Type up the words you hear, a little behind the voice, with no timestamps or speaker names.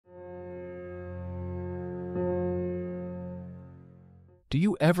Do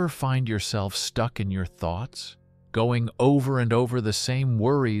you ever find yourself stuck in your thoughts, going over and over the same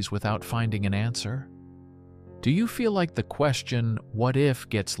worries without finding an answer? Do you feel like the question, "What if?"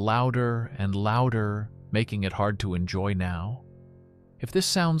 gets louder and louder, making it hard to enjoy now? If this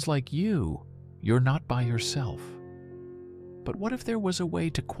sounds like you, you're not by yourself. But what if there was a way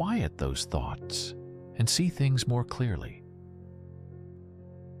to quiet those thoughts and see things more clearly?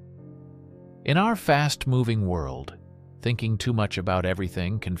 In our fast-moving world, thinking too much about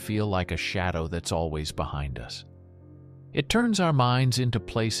everything can feel like a shadow that's always behind us. It turns our minds into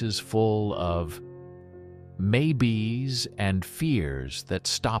places full of maybes and fears that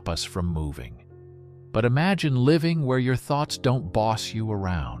stop us from moving. But imagine living where your thoughts don't boss you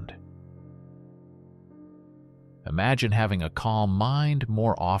around. Imagine having a calm mind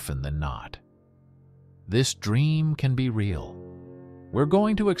more often than not. This dream can be real. We're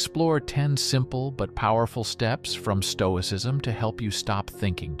going to explore 10 simple but powerful steps from Stoicism to help you stop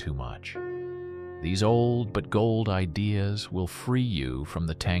thinking too much. These old but gold ideas will free you from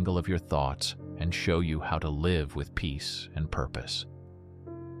the tangle of your thoughts and show you how to live with peace and purpose.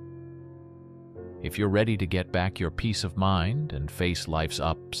 If you're ready to get back your peace of mind and face life's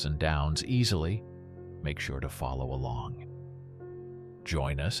ups and downs easily, make sure to follow along.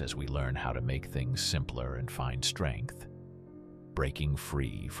 Join us as we learn how to make things simpler and find strength, breaking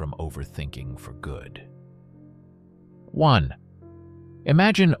free from overthinking for good. 1.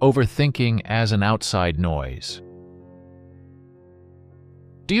 Imagine overthinking as an outside noise.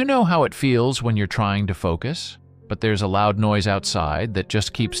 Do you know how it feels when you're trying to focus, but there's a loud noise outside that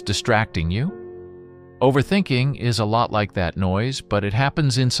just keeps distracting you? Overthinking is a lot like that noise, but it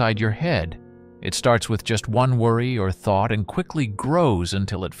happens inside your head. It starts with just one worry or thought and quickly grows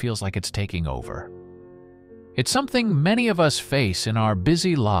until it feels like it's taking over. It's something many of us face in our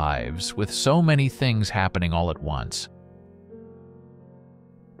busy lives with so many things happening all at once.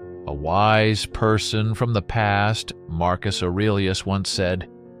 A wise person from the past, Marcus Aurelius, once said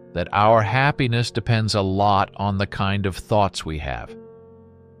that our happiness depends a lot on the kind of thoughts we have.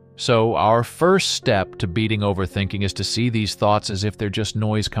 So our first step to beating overthinking is to see these thoughts as if they're just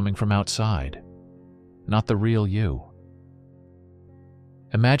noise coming from outside, not the real you.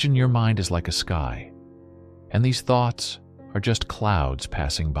 Imagine your mind is like a sky, and these thoughts are just clouds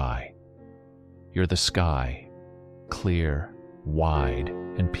passing by. You're the sky, clear, wide,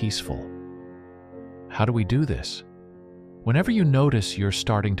 and peaceful. How do we do this? Whenever you notice you're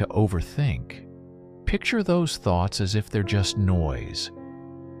starting to overthink, picture those thoughts as if they're just noise.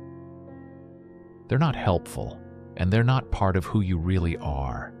 They're not helpful, and they're not part of who you really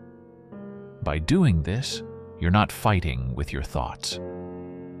are. By doing this, you're not fighting with your thoughts.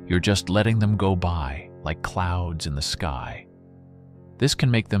 You're just letting them go by, like clouds in the sky. This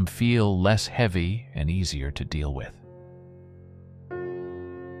can make them feel less heavy and easier to deal with.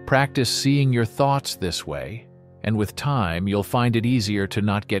 Practice seeing your thoughts this way, and with time, you'll find it easier to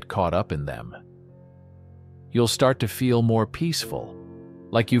not get caught up in them. You'll start to feel more peaceful,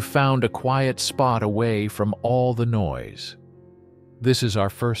 like you've found a quiet spot away from all the noise. This is our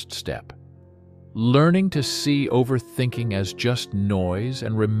first step. Learning to see overthinking as just noise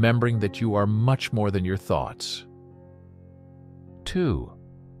and remembering that you are much more than your thoughts. 2.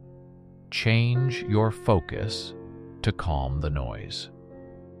 Change your focus to calm the noise.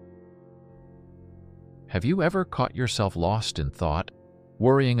 Have you ever caught yourself lost in thought,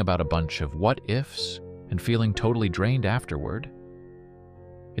 worrying about a bunch of what-ifs and feeling totally drained afterward?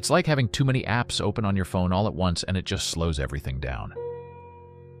 It's like having too many apps open on your phone all at once and it just slows everything down.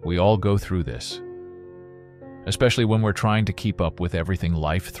 We all go through this, especially when we're trying to keep up with everything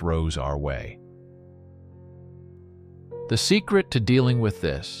life throws our way. The secret to dealing with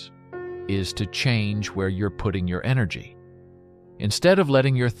this is to change where you're putting your energy. Instead of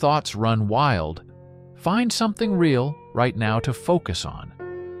letting your thoughts run wild, find something real right now to focus on.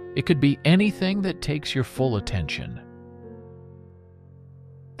 It could be anything that takes your full attention.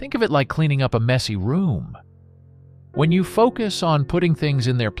 Think of it like cleaning up a messy room. When you focus on putting things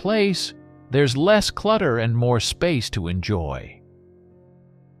in their place, there's less clutter and more space to enjoy.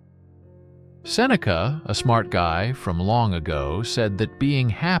 Seneca, a smart guy from long ago, said that being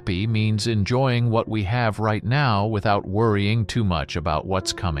happy means enjoying what we have right now without worrying too much about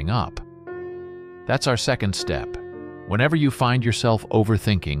what's coming up. That's our second step. Whenever you find yourself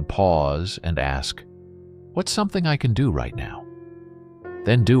overthinking, pause and ask, what's something I can do right now?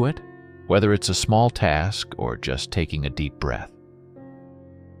 Then do it, whether it's a small task or just taking a deep breath.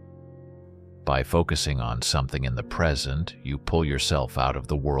 By focusing on something in the present, you pull yourself out of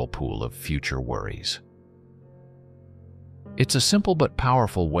the whirlpool of future worries. It's a simple but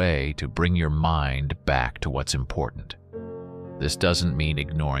powerful way to bring your mind back to what's important. This doesn't mean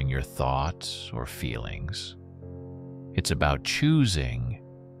ignoring your thoughts or feelings. It's about choosing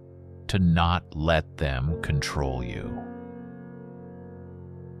to not let them control you.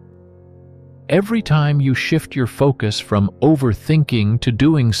 Every time you shift your focus from overthinking to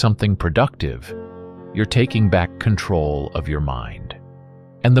doing something productive, you're taking back control of your mind.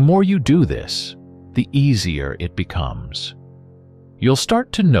 And the more you do this, the easier it becomes. You'll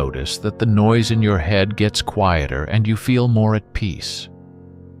start to notice that the noise in your head gets quieter and you feel more at peace.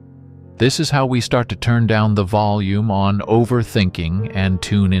 This is how we start to turn down the volume on overthinking and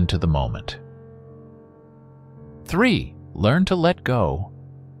tune into the moment. 3. Learn to let go,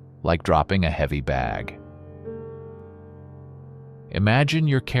 like dropping a heavy bag. Imagine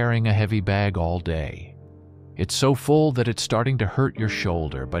you're carrying a heavy bag all day. It's so full that it's starting to hurt your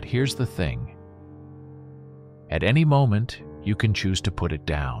shoulder, but here's the thing. At any moment, you can choose to put it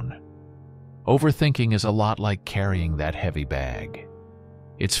down. Overthinking is a lot like carrying that heavy bag.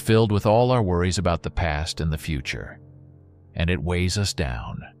 It's filled with all our worries about the past and the future, and it weighs us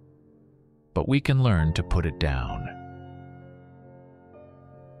down. But we can learn to put it down.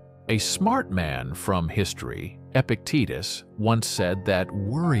 A smart man from history, Epictetus, once said that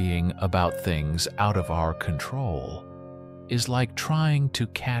worrying about things out of our control is like trying to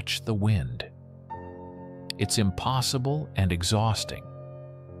catch the wind. It's impossible and exhausting.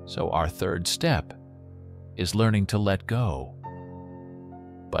 So our third step is learning to let go.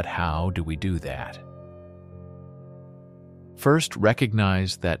 But how do we do that? First,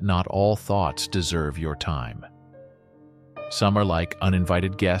 recognize that not all thoughts deserve your time. Some are like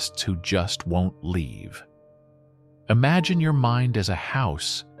uninvited guests who just won't leave. Imagine your mind as a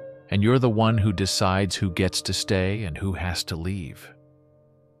house, and you're the one who decides who gets to stay and who has to leave.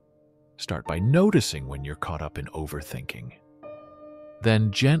 Start by noticing when you're caught up in overthinking. Then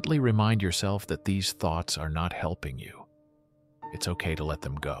gently remind yourself that these thoughts are not helping you. It's okay to let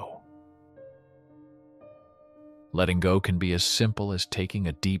them go. Letting go can be as simple as taking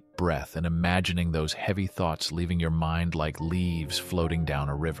a deep breath and imagining those heavy thoughts leaving your mind like leaves floating down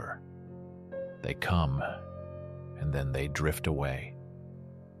a river. They come, and then they drift away.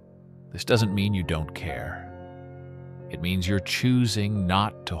 This doesn't mean you don't care. It means you're choosing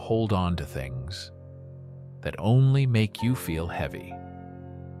not to hold on to things that only make you feel heavy.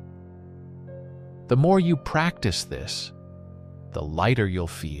 The more you practice this, the lighter you'll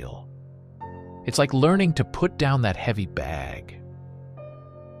feel. It's like learning to put down that heavy bag.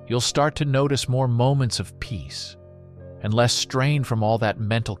 You'll start to notice more moments of peace and less strain from all that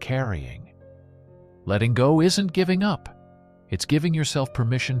mental carrying. Letting go isn't giving up. It's giving yourself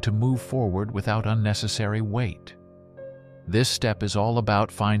permission to move forward without unnecessary weight. This step is all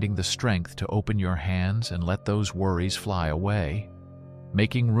about finding the strength to open your hands and let those worries fly away,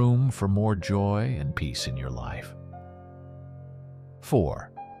 making room for more joy and peace in your life.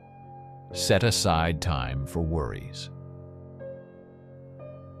 4. Set aside time for worries.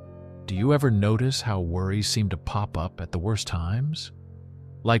 Do you ever notice how worries seem to pop up at the worst times?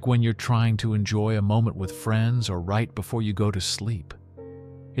 Like when you're trying to enjoy a moment with friends or right before you go to sleep.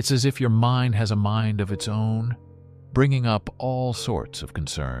 It's as if your mind has a mind of its own, bringing up all sorts of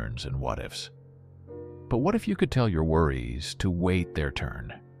concerns and what-ifs. But what if you could tell your worries to wait their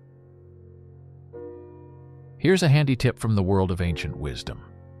turn? Here's a handy tip from the world of ancient wisdom.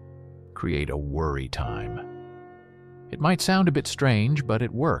 Create a worry time. It might sound a bit strange, but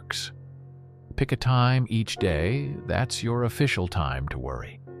it works. Pick a time each day that's your official time to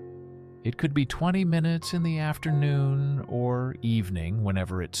worry. It could be 20 minutes in the afternoon or evening,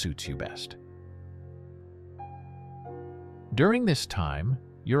 whenever it suits you best. During this time,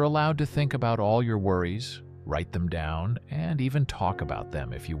 you're allowed to think about all your worries, write them down, and even talk about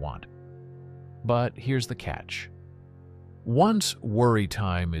them if you want. But here's the catch. Once worry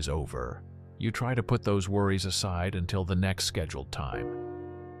time is over, you try to put those worries aside until the next scheduled time.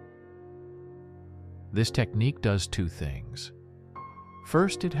 This technique does two things.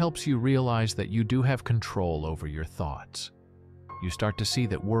 First, it helps you realize that you do have control over your thoughts. You start to see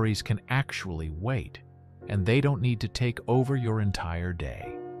that worries can actually wait, and they don't need to take over your entire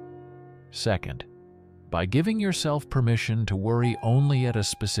day. Second, by giving yourself permission to worry only at a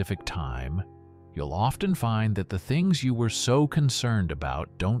specific time, you'll often find that the things you were so concerned about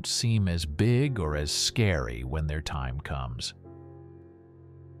don't seem as big or as scary when their time comes.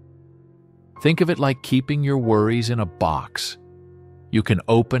 Think of it like keeping your worries in a box. You can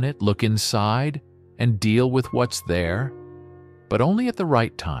open it, look inside, and deal with what's there, but only at the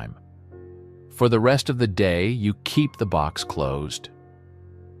right time. For the rest of the day, you keep the box closed.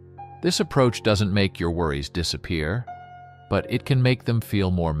 This approach doesn't make your worries disappear, but it can make them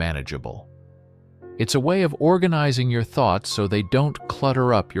feel more manageable. It's a way of organizing your thoughts so they don't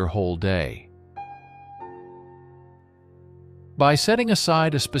clutter up your whole day. By setting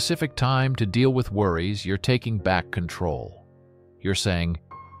aside a specific time to deal with worries, you're taking back control. You're saying,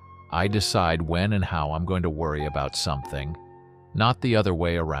 I decide when and how I'm going to worry about something, not the other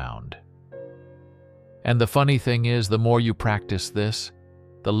way around. And the funny thing is, the more you practice this,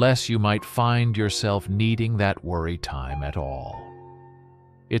 the less you might find yourself needing that worry time at all.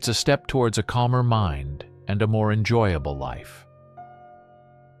 It's a step towards a calmer mind and a more enjoyable life.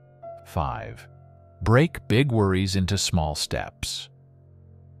 5. Break big worries into small steps.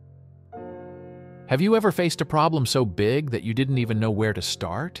 Have you ever faced a problem so big that you didn't even know where to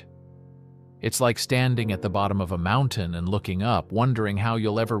start? It's like standing at the bottom of a mountain and looking up, wondering how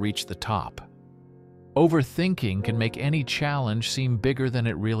you'll ever reach the top. Overthinking can make any challenge seem bigger than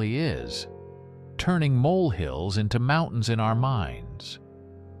it really is, turning molehills into mountains in our minds.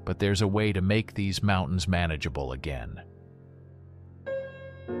 But there's a way to make these mountains manageable again.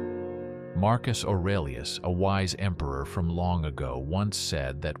 Marcus Aurelius, a wise emperor from long ago, once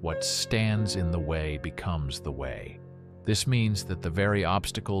said that what stands in the way becomes the way. This means that the very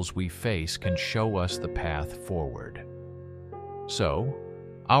obstacles we face can show us the path forward. So,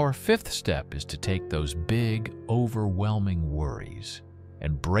 our 5th step is to take those big, overwhelming worries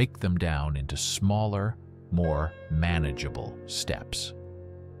and break them down into smaller, more manageable steps.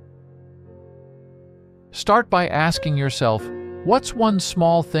 Start by asking yourself, what's one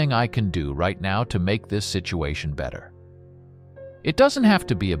small thing I can do right now to make this situation better? It doesn't have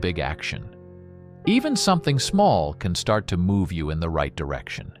to be a big action. Even something small can start to move you in the right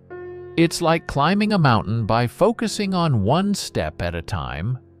direction. It's like climbing a mountain by focusing on one step at a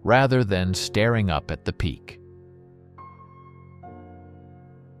time rather than staring up at the peak.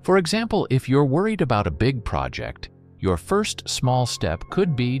 For example, if you're worried about a big project, your first small step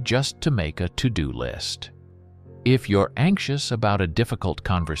could be just to make a to-do list. If you're anxious about a difficult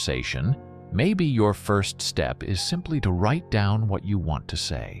conversation, maybe your first step is simply to write down what you want to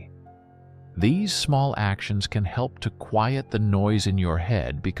say. These small actions can help to quiet the noise in your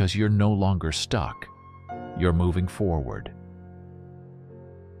head because you're no longer stuck. You're moving forward.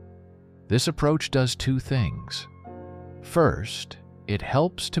 This approach does 2 things. First, it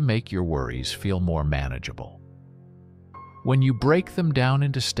helps to make your worries feel more manageable. When you break them down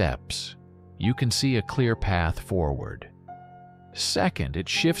into steps, you can see a clear path forward. Second, it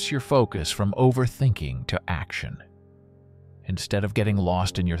shifts your focus from overthinking to action. Instead of getting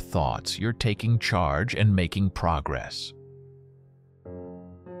lost in your thoughts, you're taking charge and making progress.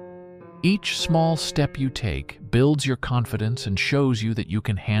 Each small step you take builds your confidence and shows you that you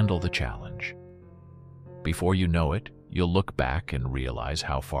can handle the challenge. Before you know it, you'll look back and realize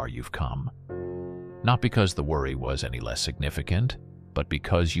how far you've come. Not because the worry was any less significant, but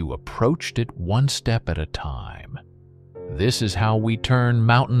because you approached it one step at a time. This is how we turn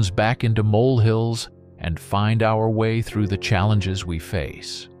mountains back into molehills and find our way through the challenges we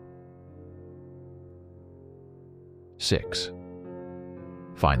face. 6.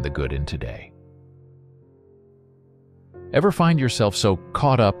 Find the good in today. Ever find yourself so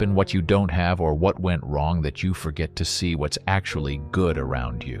caught up in what you don't have or what went wrong that you forget to see what's actually good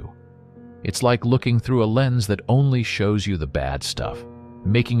around you? It's like looking through a lens that only shows you the bad stuff,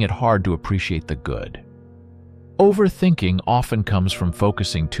 making it hard to appreciate the good. Overthinking often comes from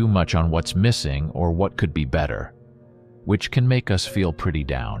focusing too much on what's missing or what could be better, which can make us feel pretty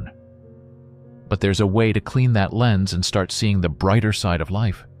down. But there's a way to clean that lens and start seeing the brighter side of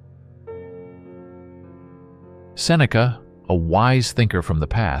life. Seneca, a wise thinker from the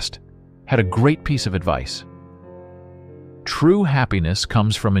past, had a great piece of advice. True happiness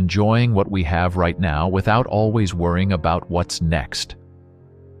comes from enjoying what we have right now without always worrying about what's next.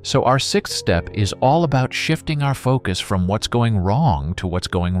 So our 6th step is all about shifting our focus from what's going wrong to what's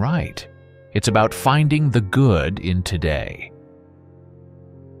going right. It's about finding the good in today.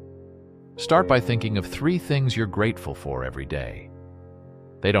 Start by thinking of 3 things you're grateful for every day.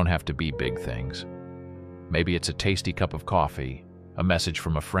 They don't have to be big things. Maybe it's a tasty cup of coffee, a message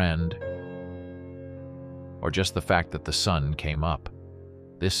from a friend, or just the fact that the sun came up.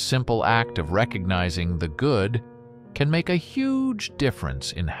 This simple act of recognizing the good can make a huge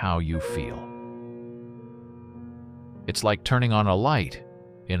difference in how you feel. It's like turning on a light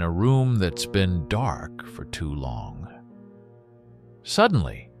in a room that's been dark for too long.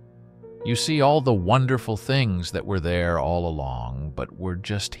 Suddenly, you see all the wonderful things that were there all along, but were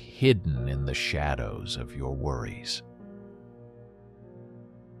just hidden in the shadows of your worries.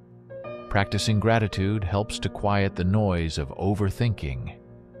 Practicing gratitude helps to quiet the noise of overthinking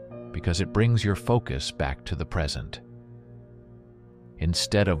because it brings your focus back to the present.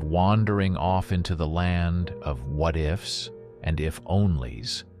 instead of wandering off into the land of what-ifs and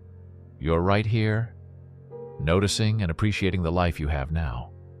if-onlys. You're right here, noticing and appreciating the life you have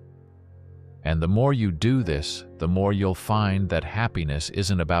now. And the more you do this, the more you'll find that happiness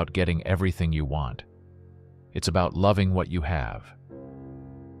isn't about getting everything you want. It's about loving what you have.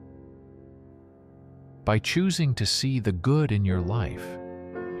 By choosing to see the good in your life,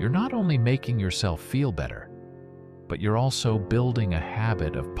 you're not only making yourself feel better, but you're also building a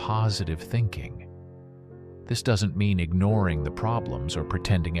habit of positive thinking. This doesn't mean ignoring the problems or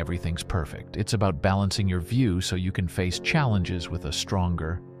pretending everything's perfect. It's about balancing your view so you can face challenges with a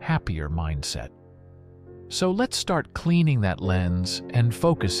stronger, happier mindset. So let's start cleaning that lens and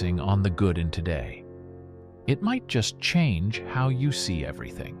focusing on the good in today. It might just change how you see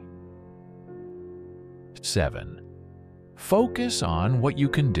everything. 7. Focus on what you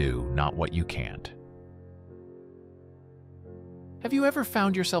can do, not what you can't. Have you ever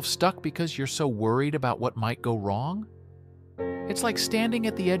found yourself stuck because you're so worried about what might go wrong? It's like standing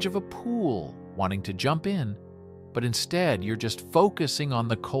at the edge of a pool, wanting to jump in, but instead you're just focusing on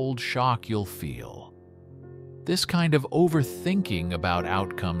the cold shock you'll feel. This kind of overthinking about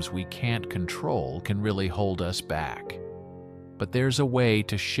outcomes we can't control can really hold us back. But there's a way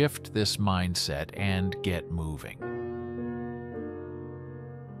to shift this mindset and get moving.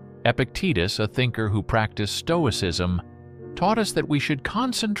 Epictetus, a thinker who practiced Stoicism, taught us that we should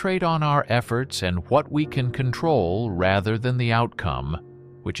concentrate on our efforts and what we can control rather than the outcome,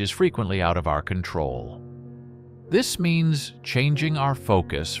 which is frequently out of our control. This means changing our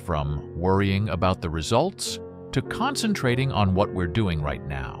focus from worrying about the results to concentrating on what we're doing right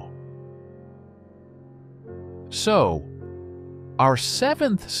now. So, our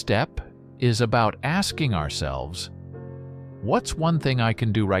 7th step is about asking ourselves, what's one thing I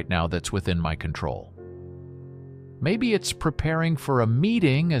can do right now that's within my control? Maybe it's preparing for a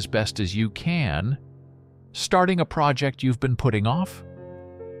meeting as best as you can, starting a project you've been putting off,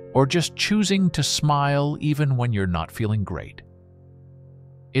 or just choosing to smile even when you're not feeling great.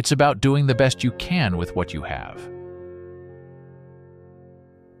 It's about doing the best you can with what you have.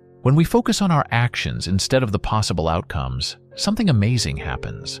 When we focus on our actions instead of the possible outcomes, something amazing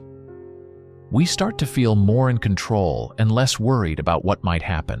happens. We start to feel more in control and less worried about what might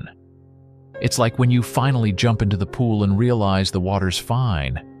happen. It's like when you finally jump into the pool and realize the water's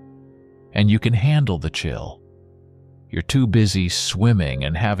fine, and you can handle the chill. You're too busy swimming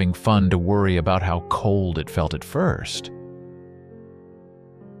and having fun to worry about how cold it felt at first.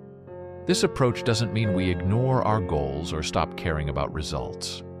 This approach doesn't mean we ignore our goals or stop caring about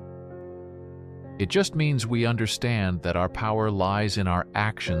results. It just means we understand that our power lies in our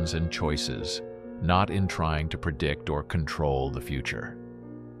actions and choices, not in trying to predict or control the future.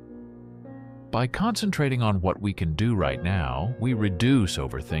 By concentrating on what we can do right now, we reduce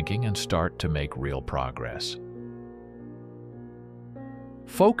overthinking and start to make real progress.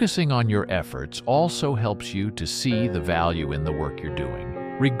 Focusing on your efforts also helps you to see the value in the work you're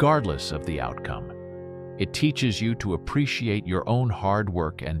doing, regardless of the outcome. It teaches you to appreciate your own hard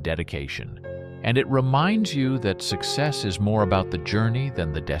work and dedication, and it reminds you that success is more about the journey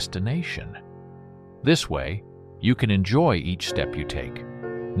than the destination. This way, you can enjoy each step you take,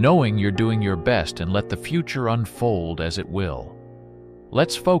 knowing you're doing your best and let the future unfold as it will.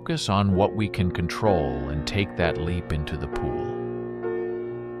 Let's focus on what we can control and take that leap into the pool.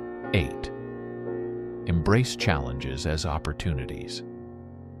 8. Embrace challenges as opportunities.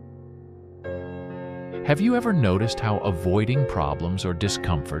 Have you ever noticed how avoiding problems or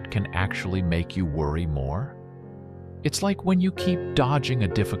discomfort can actually make you worry more? It's like when you keep dodging a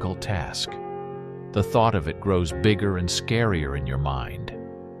difficult task. The thought of it grows bigger and scarier in your mind.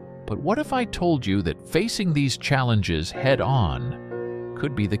 But what if I told you that facing these challenges head-on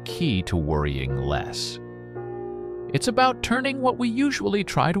could be the key to worrying less? It's about turning what we usually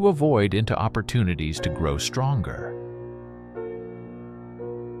try to avoid into opportunities to grow stronger.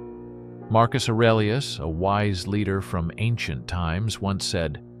 Marcus Aurelius, a wise leader from ancient times, once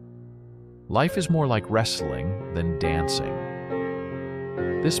said, "Life is more like wrestling than dancing."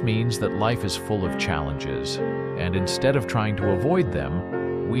 This means that life is full of challenges, and instead of trying to avoid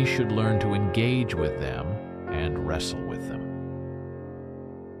them, we should learn to engage with them and wrestle with them.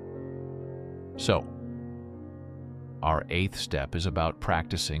 So, our 8th step is about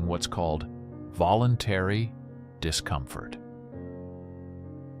practicing what's called voluntary discomfort.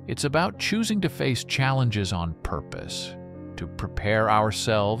 It's about choosing to face challenges on purpose, to prepare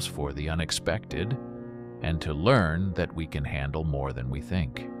ourselves for the unexpected, and to learn that we can handle more than we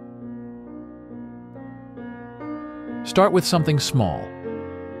think. Start with something small.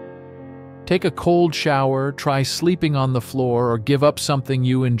 Take a cold shower, try sleeping on the floor, or give up something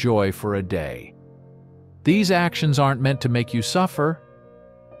you enjoy for a day. These actions aren't meant to make you suffer,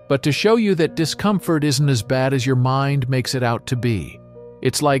 but to show you that discomfort isn't as bad as your mind makes it out to be.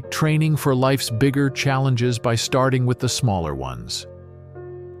 It's like training for life's bigger challenges by starting with the smaller ones.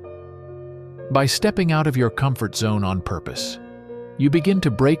 By stepping out of your comfort zone on purpose, you begin to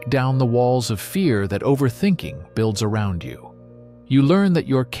break down the walls of fear that overthinking builds around you. You learn that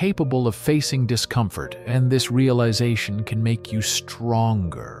you're capable of facing discomfort, and this realization can make you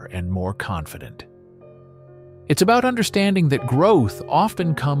stronger and more confident. It's about understanding that growth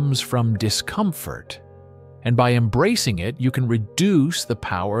often comes from discomfort, and by embracing it, you can reduce the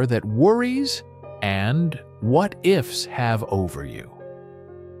power that worries and what-ifs have over you.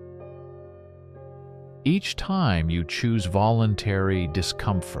 Each time you choose voluntary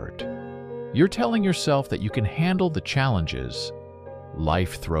discomfort, you're telling yourself that you can handle the challenges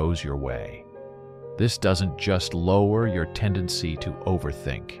life throws your way. This doesn't just lower your tendency to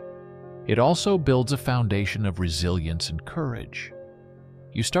overthink. It also builds a foundation of resilience and courage.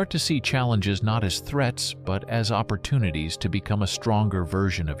 You start to see challenges not as threats, but as opportunities to become a stronger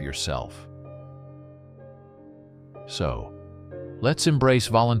version of yourself. So, let's embrace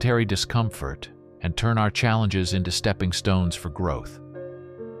voluntary discomfort and turn our challenges into stepping stones for growth.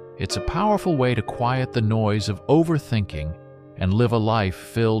 It's a powerful way to quiet the noise of overthinking and live a life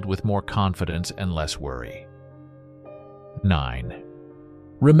filled with more confidence and less worry. 9.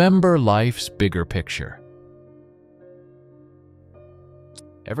 Remember life's bigger picture.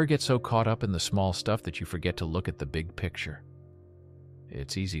 Ever get so caught up in the small stuff that you forget to look at the big picture?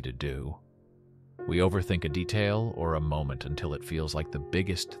 It's easy to do. We overthink a detail or a moment until it feels like the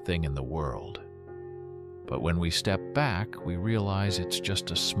biggest thing in the world. But when we step back, we realize it's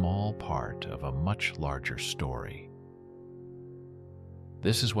just a small part of a much larger story.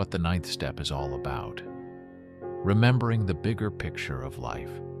 This is what the 9th step is all about. Remembering the bigger picture of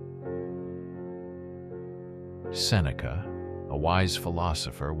life. Seneca, a wise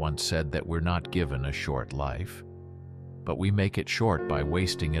philosopher, once said that we're not given a short life, but we make it short by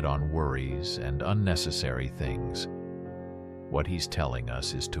wasting it on worries and unnecessary things. What he's telling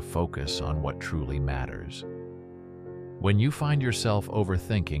us is to focus on what truly matters. When you find yourself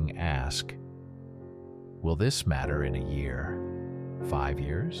overthinking, ask, will this matter in a year, 5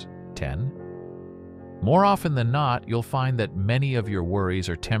 years, 10? More often than not, you'll find that many of your worries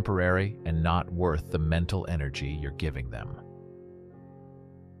are temporary and not worth the mental energy you're giving them.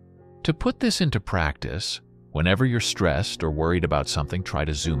 To put this into practice, whenever you're stressed or worried about something, try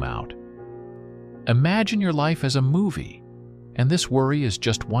to zoom out. Imagine your life as a movie, and this worry is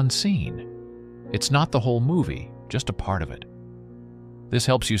just one scene. It's not the whole movie, just a part of it. This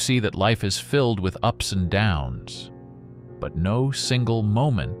helps you see that life is filled with ups and downs, but no single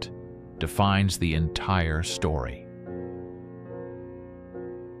moment defines the entire story.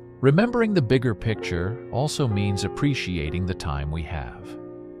 Remembering the bigger picture also means appreciating the time we have.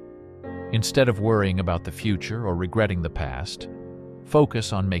 Instead of worrying about the future or regretting the past,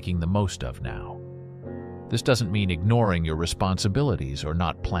 focus on making the most of now. This doesn't mean ignoring your responsibilities or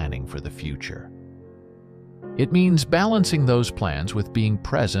not planning for the future. It means balancing those plans with being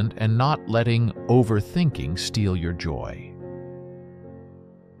present and not letting overthinking steal your joy.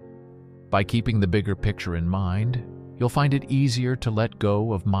 By keeping the bigger picture in mind, you'll find it easier to let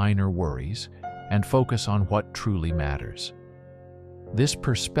go of minor worries and focus on what truly matters. This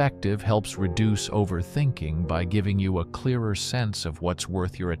perspective helps reduce overthinking by giving you a clearer sense of what's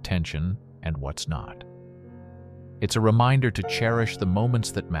worth your attention and what's not. It's a reminder to cherish the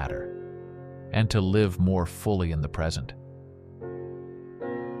moments that matter and to live more fully in the present.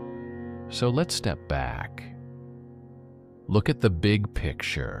 So let's step back, look at the big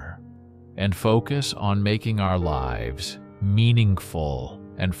picture, and focus on making our lives meaningful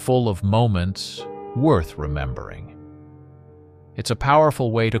and full of moments worth remembering. It's a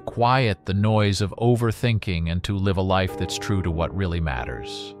powerful way to quiet the noise of overthinking and to live a life that's true to what really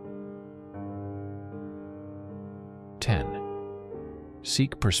matters. 10.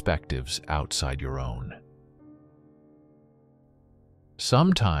 Seek perspectives outside your own.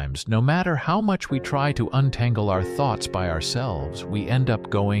 Sometimes, no matter how much we try to untangle our thoughts by ourselves, we end up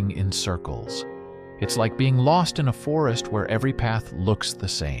going in circles. It's like being lost in a forest where every path looks the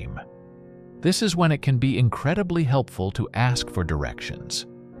same. This is when it can be incredibly helpful to ask for directions,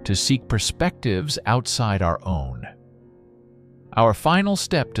 to seek perspectives outside our own. Our final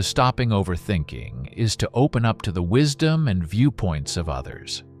step to stopping overthinking is to open up to the wisdom and viewpoints of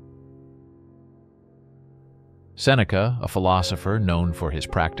others. Seneca, a philosopher known for his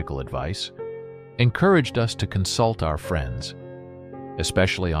practical advice, encouraged us to consult our friends.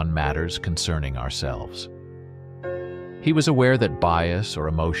 especially on matters concerning ourselves. He was aware that bias or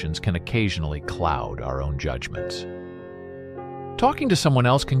emotions can occasionally cloud our own judgments. Talking to someone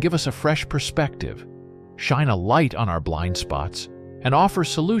else can give us a fresh perspective, shine a light on our blind spots, and offer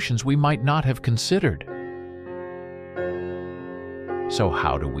solutions we might not have considered. So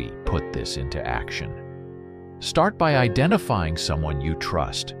how do we put this into action? Start by identifying someone you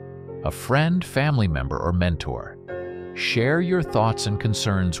trust, a friend, family member, or mentor. Share your thoughts and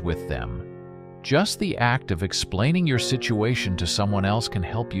concerns with them. Just the act of explaining your situation to someone else can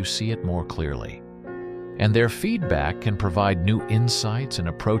help you see it more clearly. And their feedback can provide new insights and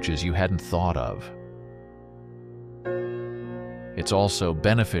approaches you hadn't thought of. It's also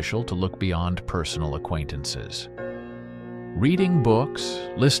beneficial to look beyond personal acquaintances. Reading books,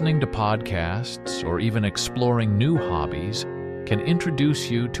 listening to podcasts, or even exploring new hobbies can introduce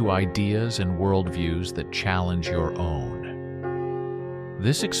you to ideas and worldviews that challenge your own.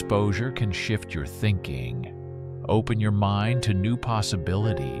 This exposure can shift your thinking, open your mind to new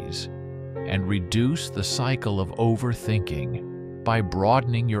possibilities, and reduce the cycle of overthinking by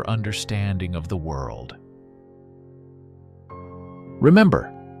broadening your understanding of the world.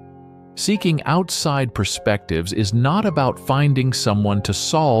 Remember, seeking outside perspectives is not about finding someone to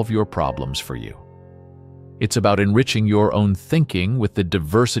solve your problems for you. It's about enriching your own thinking with the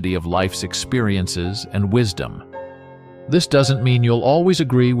diversity of life's experiences and wisdom. This doesn't mean you'll always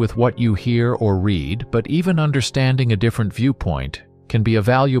agree with what you hear or read, but even understanding a different viewpoint can be a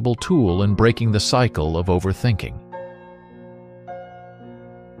valuable tool in breaking the cycle of overthinking.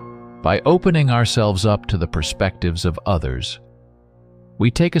 By opening ourselves up to the perspectives of others, we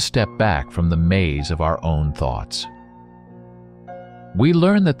take a step back from the maze of our own thoughts. We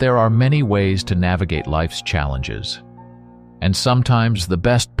learn that there are many ways to navigate life's challenges, and sometimes the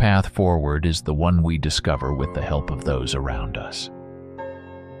best path forward is the one we discover with the help of those around us.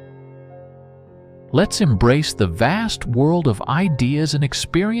 Let's embrace the vast world of ideas and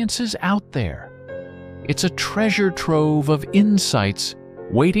experiences out there. It's a treasure trove of insights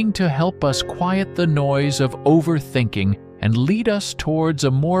waiting to help us quiet the noise of overthinking and lead us towards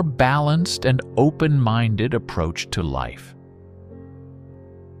a more balanced and open-minded approach to life.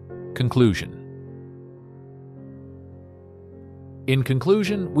 Conclusion. In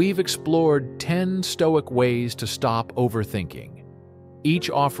conclusion, we've explored 10 Stoic ways to stop overthinking, each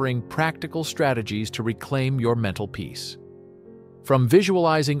offering practical strategies to reclaim your mental peace. From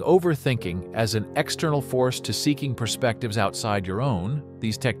visualizing overthinking as an external force to seeking perspectives outside your own,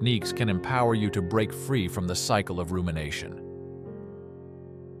 these techniques can empower you to break free from the cycle of rumination.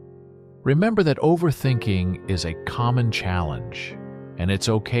 Remember that overthinking is a common challenge, and it's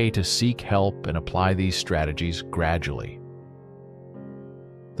okay to seek help and apply these strategies gradually.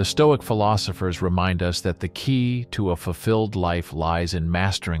 The Stoic philosophers remind us that the key to a fulfilled life lies in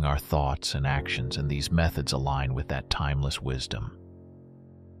mastering our thoughts and actions, and these methods align with that timeless wisdom.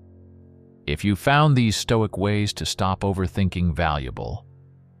 If you found these Stoic ways to stop overthinking valuable,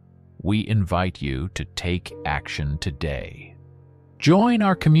 we invite you to take action today. Join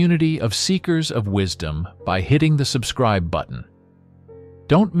our community of seekers of wisdom by hitting the subscribe button.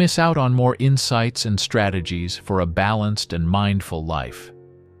 Don't miss out on more insights and strategies for a balanced and mindful life.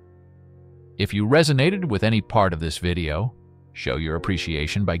 If you resonated with any part of this video, show your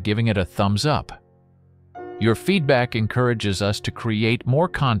appreciation by giving it a thumbs up. Your feedback encourages us to create more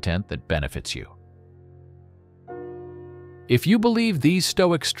content that benefits you. If you believe these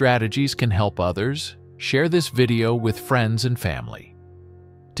Stoic strategies can help others, share this video with friends and family.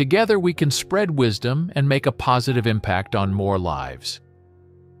 Together we can spread wisdom and make a positive impact on more lives.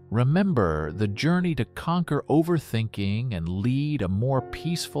 Remember, the journey to conquer overthinking and lead a more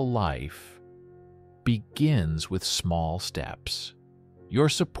peaceful life begins with small steps. Your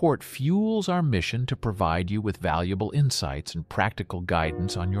support fuels our mission to provide you with valuable insights and practical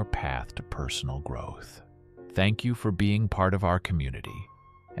guidance on your path to personal growth. Thank you for being part of our community,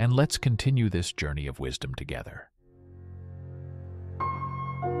 and let's continue this journey of wisdom together.